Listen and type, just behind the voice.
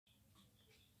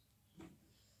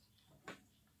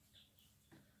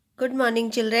Good morning,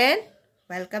 children.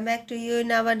 Welcome back to you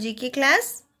in our GK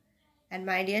class. And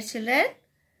my dear children,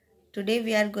 today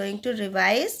we are going to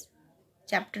revise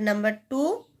chapter number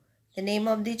 2. The name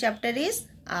of the chapter is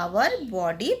Our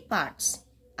Body Parts.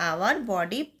 Our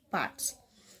Body Parts.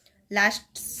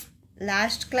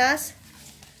 Last class,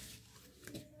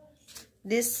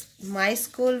 this my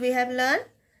school we have learned,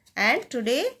 and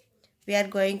today we are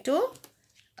going to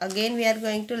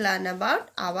learn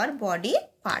about our body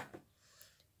part.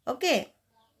 Okay.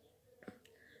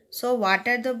 So what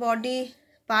are the body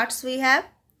parts we have?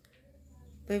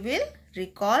 We will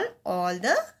recall all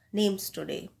the names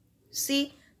today.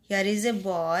 See, here is a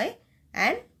boy,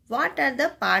 and what are the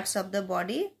parts of the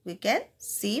body we can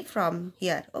see from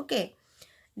here. Okay,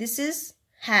 this is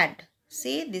head.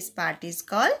 See, this part is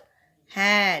called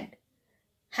head.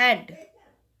 Head.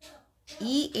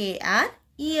 E-A-R,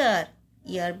 ear.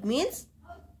 Ear means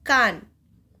kan.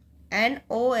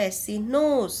 N-O-S-E,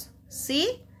 nose.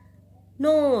 See,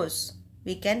 nose.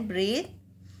 We can breathe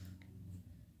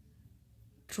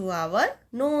through our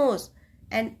nose.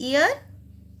 And ear,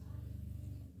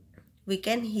 we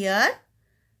can hear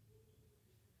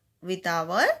with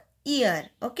our ear.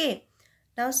 Okay.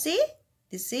 Now see,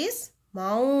 this is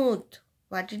mouth.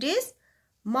 What it is?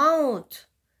 Mouth.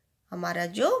 हमारा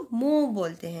जो मुंह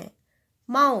बोलते हैं,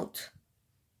 mouth.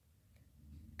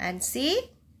 And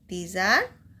see, these are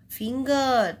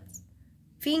fingers.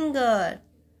 Finger.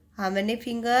 How many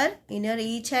fingers in your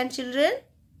each hand, children?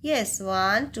 Yes,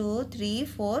 1, 2, 3,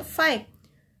 4, 5.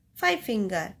 5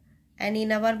 finger. And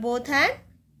in our both hand,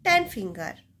 10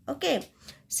 finger. Okay.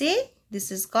 See, this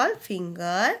is called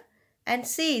finger. And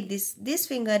see, this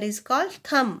finger is called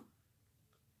thumb.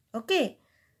 Okay.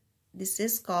 This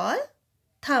is called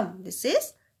thumb. This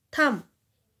is thumb.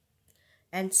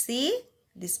 And see,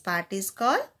 this part is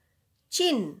called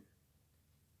chin.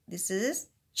 This is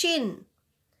chin.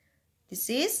 This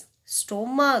is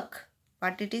stomach.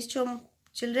 What it is,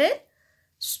 children?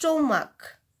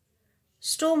 Stomach.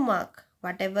 Stomach.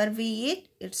 Whatever we eat,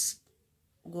 it's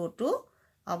go to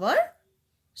our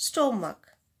stomach.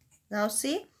 Now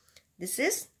see, this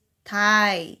is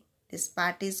thigh. This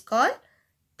part is called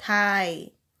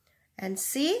thigh. And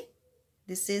see,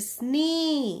 this is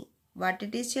knee. What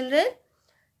it is, children?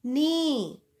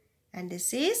 Knee. And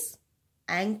this is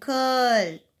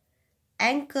ankle.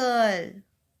 Ankle.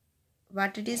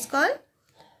 What it is called?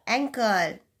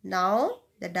 Ankle. Now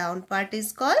the down part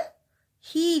is called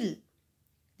heel.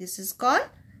 This is called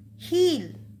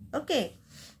heel. Okay.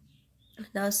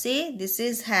 Now see, this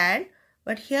is hand,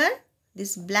 but here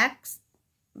this black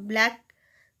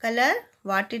color,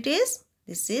 what it is?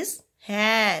 This is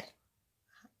hair.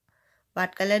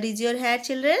 What color is your hair,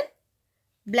 children?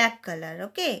 Black color.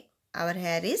 Okay. Our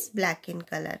hair is black in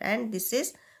color, and this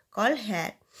is called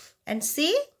hair. And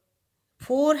see,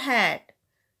 forehead.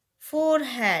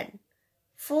 Forehead.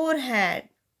 Forehead.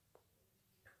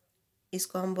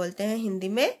 इसको हम बोलते हैं हिंदी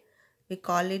में, we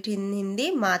call it in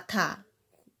Hindi माथा.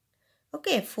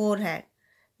 Okay, forehead.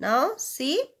 Now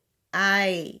see,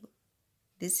 eye.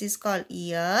 This is called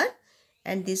ear,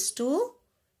 and this too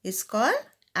is called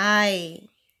eye.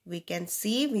 We can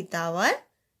see with our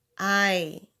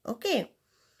eye. Okay.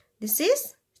 This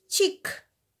is cheek.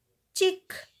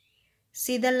 Cheek.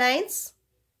 See the lines?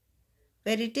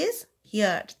 Where it is?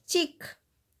 Here. Cheek.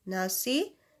 Now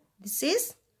see, this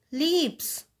is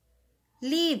lips.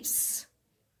 Lips.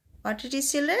 What it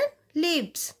is, children?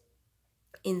 Lips.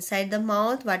 Inside the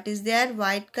mouth, what is there?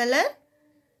 White color?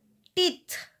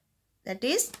 Teeth. That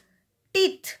is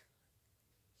teeth.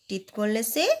 Teeth बोलने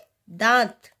से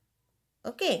दांत.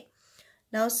 Okay.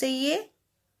 Now say ये.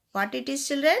 What it is,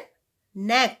 children?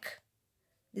 Neck.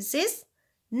 This is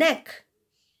neck.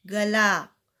 गला.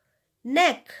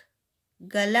 Neck.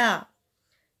 गला.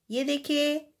 ये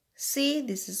देखिए. See,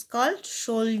 this is called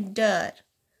shoulder.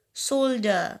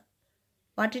 Shoulder.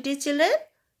 What it is, children?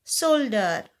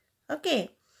 Shoulder.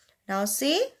 Okay. Now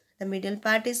see, the middle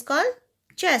part is called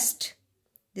chest.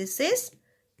 This is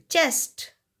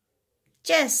chest.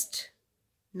 Chest.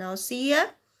 Now see here.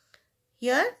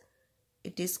 Here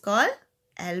it is called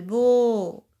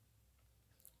elbow.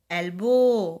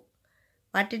 Elbow.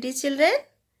 What it is, children?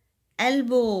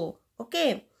 Elbow.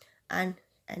 Okay. And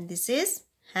this is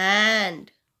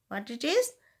hand. What it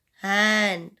is?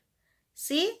 Hand.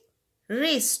 See?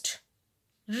 Wrist.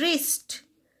 Wrist.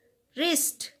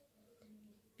 Wrist.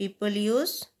 People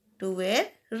use to wear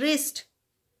wrist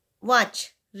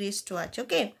watch. Wrist watch.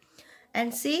 Okay.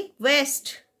 And see,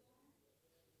 waist.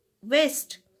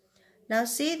 Waist. Now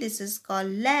see, this is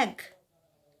called leg.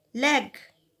 Leg.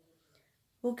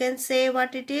 Who can say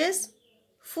what it is?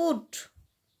 Foot.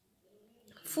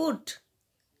 Foot.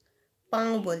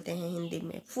 पाँव बोलते हैं हिंदी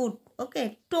में, foot. Okay,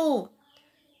 toe.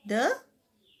 The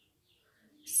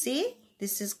see,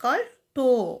 this is called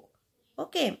toe.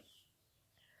 Okay.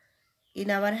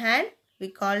 In our hand we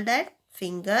call that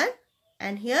finger,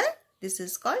 and here this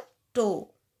is called toe.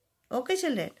 Okay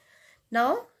children.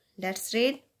 Now let's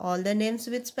read all the names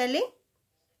with spelling.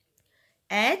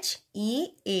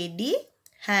 H-E-A-D,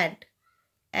 head.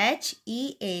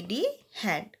 H-E-A-D,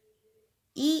 head.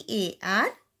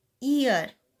 E-A-R,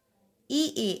 ear.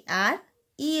 E-A-R,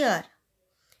 ear.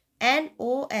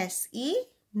 N-O-S-E,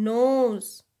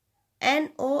 nose.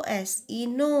 N-O-S-E,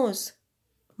 nose.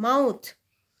 Mouth.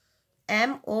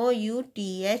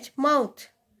 M-O-U-T-H, mouth.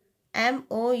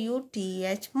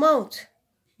 M-O-U-T-H, mouth.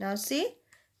 Now see,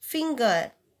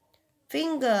 finger.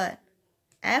 Finger.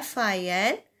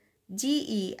 F-I-N-G-E-R,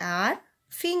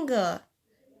 finger.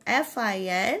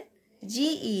 F-I-N-G-E-R,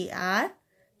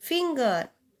 finger.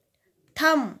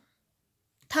 Thumb.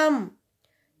 Thumb.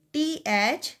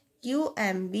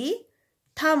 T-H-U-M-B,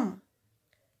 thumb.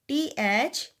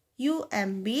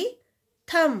 T-H-U-M-B,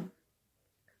 thumb.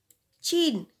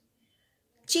 Chin.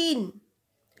 Chin.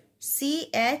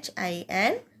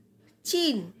 C-H-I-N,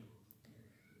 chin.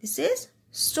 This is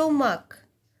stomach.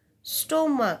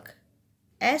 Stomach.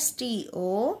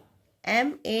 S-T-O-M-A-C-H,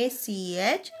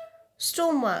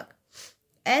 stomach.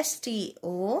 S-T-O-M-A-C-H,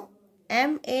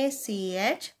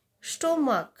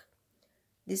 stomach.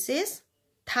 This is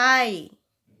thigh.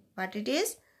 What it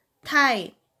is?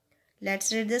 Thigh.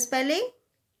 Let's read the spelling.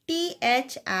 T-H-I-G-H,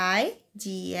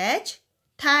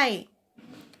 thigh.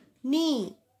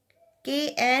 Knee.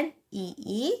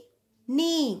 K-N-E-E,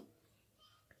 knee.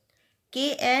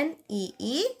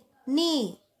 K-N-E-E,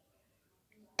 knee.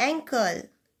 Ankle.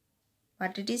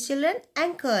 What it is children?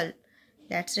 Ankle.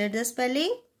 Let's read the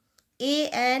spelling.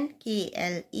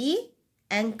 A-N-K-L-E,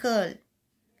 ankle.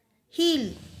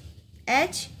 Heel.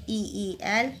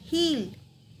 H-E-E-L, heel.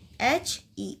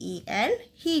 H-E-E-L,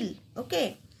 heel.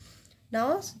 Okay.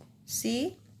 Now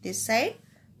see this side.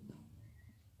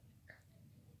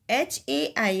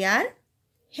 H-A-I-R,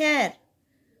 hair.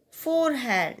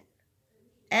 Forehead.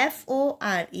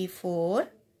 F-O-R-E, four.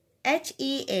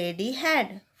 H-E-A-D,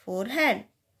 head. Forehead.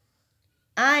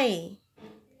 Eye.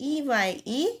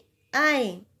 E-Y-E,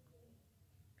 eye.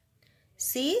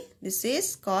 See, this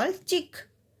is called cheek.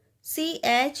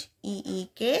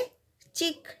 C-H-E-E-K,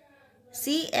 cheek.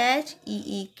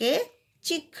 C-H-E-E-K,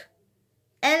 cheek.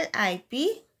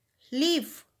 L-I-P,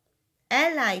 leaf.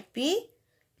 L-I-P,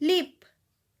 lip.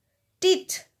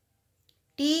 Teeth.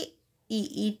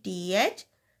 T-E-E-T-H,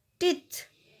 teeth.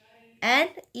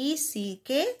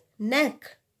 N-E-C-K,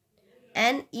 neck.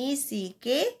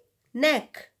 N-E-C-K,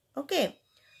 neck. Okay.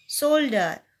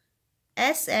 Shoulder.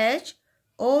 S-H-O-U-L-D-E-R,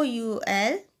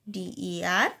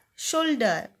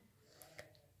 shoulder.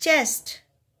 Chest.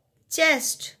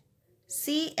 Chest.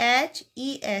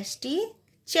 C-H-E-S-T,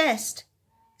 chest.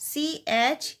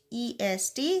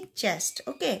 C-H-E-S-T, chest.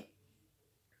 Okay.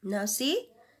 Now see,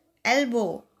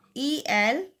 elbow.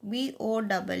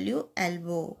 E-L-B-O-W,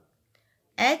 elbow.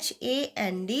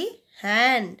 H-A-N-D,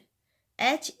 hand.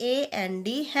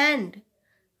 H-A-N-D, hand.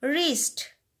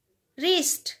 Wrist.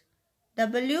 Wrist.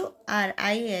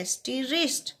 W-R-I-S-T,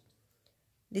 wrist.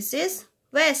 This is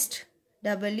waist.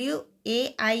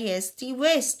 W-A-I-S-T,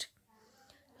 waist.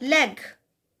 Leg.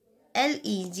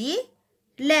 L-E-G,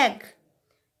 leg.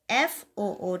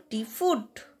 F-O-O-T,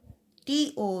 foot.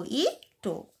 T-O-E,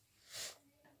 toe.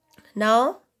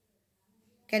 Now,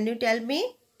 can you tell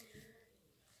me?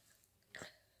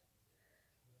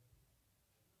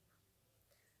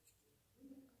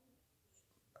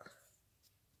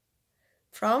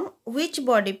 From which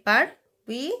body part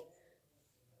we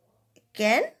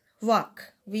can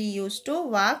walk? We used to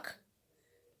walk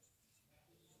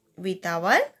with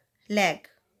our leg.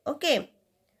 Okay.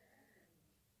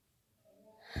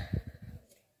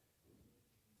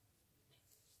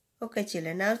 Okay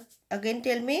children, now again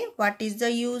tell me, what is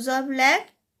the use of leg?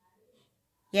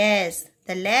 Yes,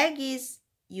 the leg is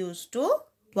used to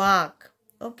walk.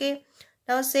 Okay.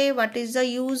 Now say, what is the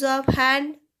use of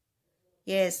hand?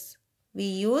 Yes, we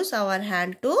use our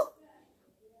hand to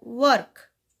work.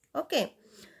 Okay.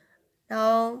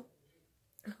 Now,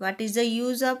 what is the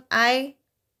use of eye?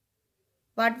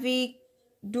 What we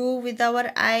do with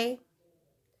our eye?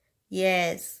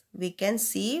 Yes, we can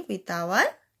see with our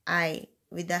eye.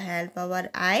 With the help of our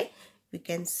eye, we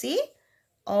can see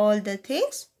all the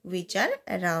things which are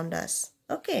around us.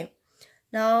 Okay.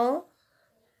 Now,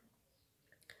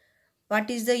 what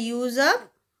is the use of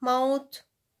mouth?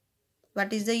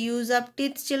 What is the use of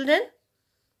teeth, children?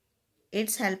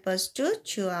 It's help us to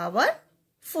chew our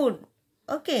food.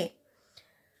 Okay.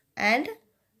 And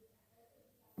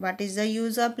What is the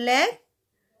use of leg?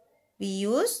 We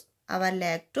use our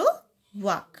leg to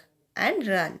walk and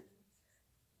run.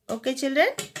 Okay, children?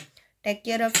 Take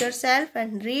care of yourself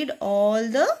and read all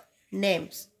the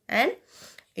names. And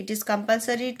it is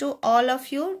compulsory to all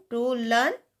of you to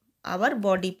learn our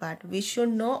body part. We should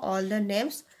know all the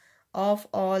names of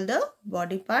all the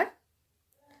body part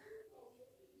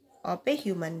of a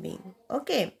human being.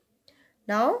 Okay.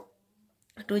 Now,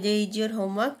 today is your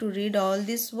homework to read all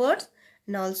these words.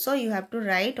 And also you have to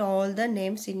write all the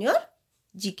names in your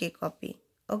GK copy.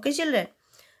 Okay, children?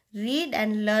 Read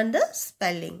and learn the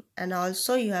spelling. And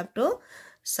also you have to,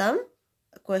 some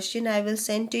question I will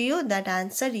send to you, that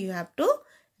answer you have to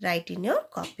write in your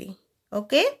copy.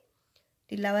 Okay?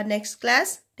 Till our next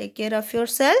class, take care of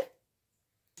yourself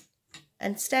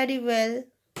and study well.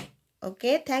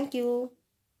 Okay, thank you.